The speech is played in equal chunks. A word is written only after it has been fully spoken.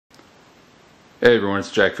Hey everyone, it's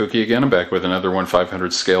Jack Fuki again. I'm back with another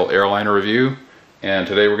 1/500 scale airliner review, and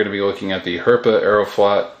today we're going to be looking at the Herpa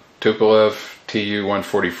Aeroflot Tupolev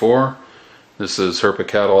Tu-144. This is Herpa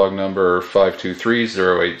catalog number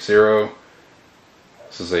 523080.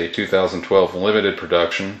 This is a 2012 limited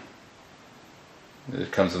production.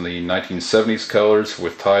 It comes in the 1970s colors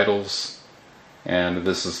with titles, and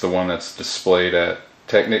this is the one that's displayed at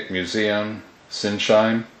Technik Museum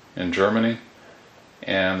Sinsheim in Germany.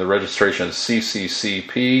 And the registration is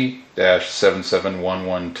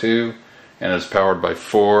CCCP-77112 and is powered by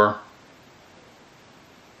four,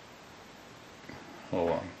 hold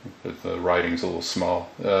on, the writing's a little small,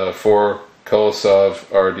 four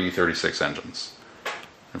Kolosov RD-36 engines.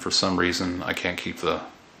 And for some reason I can't keep the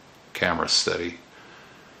camera steady.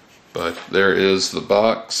 But there is the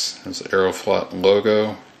box, there's the Aeroflot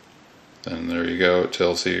logo, and there you go, it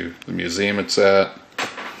tells you the museum it's at.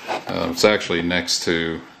 It's actually next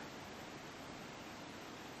to,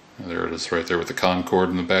 there it is right there with the Concorde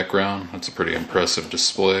in the background. That's a pretty impressive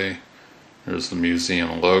display. There's the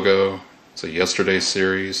museum logo. It's a Yesterday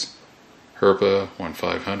series, Herpa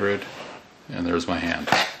 1500, and there's my hand.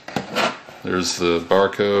 There's the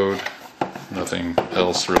barcode, nothing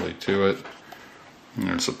else really to it. And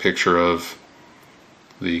there's a picture of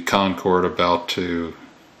the Concorde about to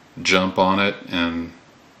jump on it and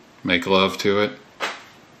make love to it.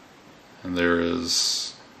 And there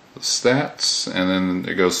is the stats, and then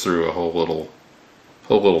it goes through a whole little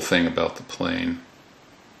thing about the plane.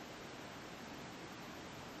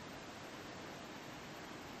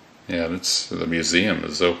 Yeah, it's the museum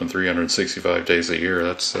is open 365 days a year.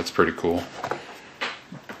 That's pretty cool.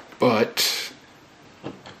 But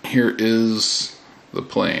here is the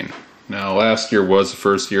plane. Now, last year was the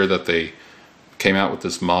first year that they came out with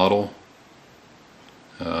this model.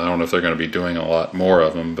 I don't know if they're going to be doing a lot more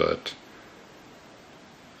of them, but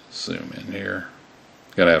zoom in here.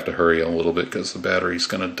 Gonna have to hurry a little bit because the battery's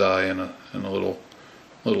gonna die in a little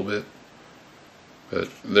bit. But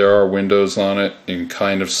there are windows on it. You can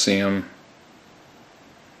kind of see them.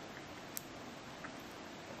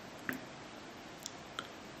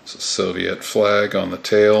 It's a Soviet flag on the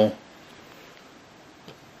tail.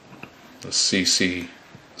 The CCCP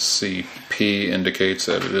indicates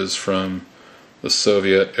that it is from the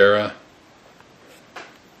Soviet era.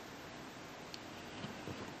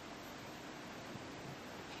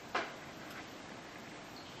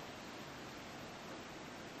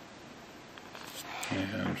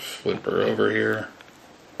 And flip her over here.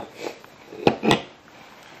 Of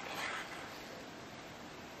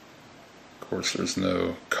course, there's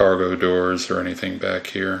no cargo doors or anything back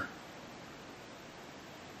here.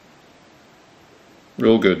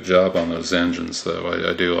 Real good job on those engines, though.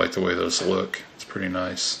 I do like the way those look. It's pretty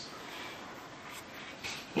nice.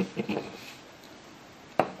 Be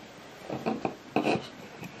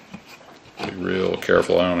real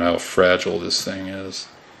careful. I don't know how fragile this thing is.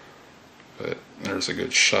 But there's a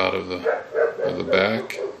good shot of the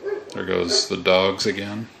back. There goes the dogs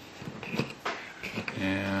again.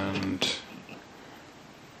 And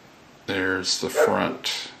there's the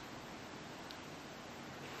front.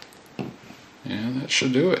 And that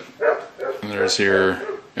should do it. And there's your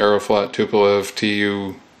Aeroflot Tupolev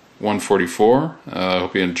Tu-144. I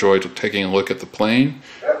hope you enjoyed taking a look at the plane,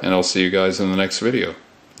 and I'll see you guys in the next video.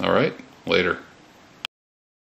 Alright, later.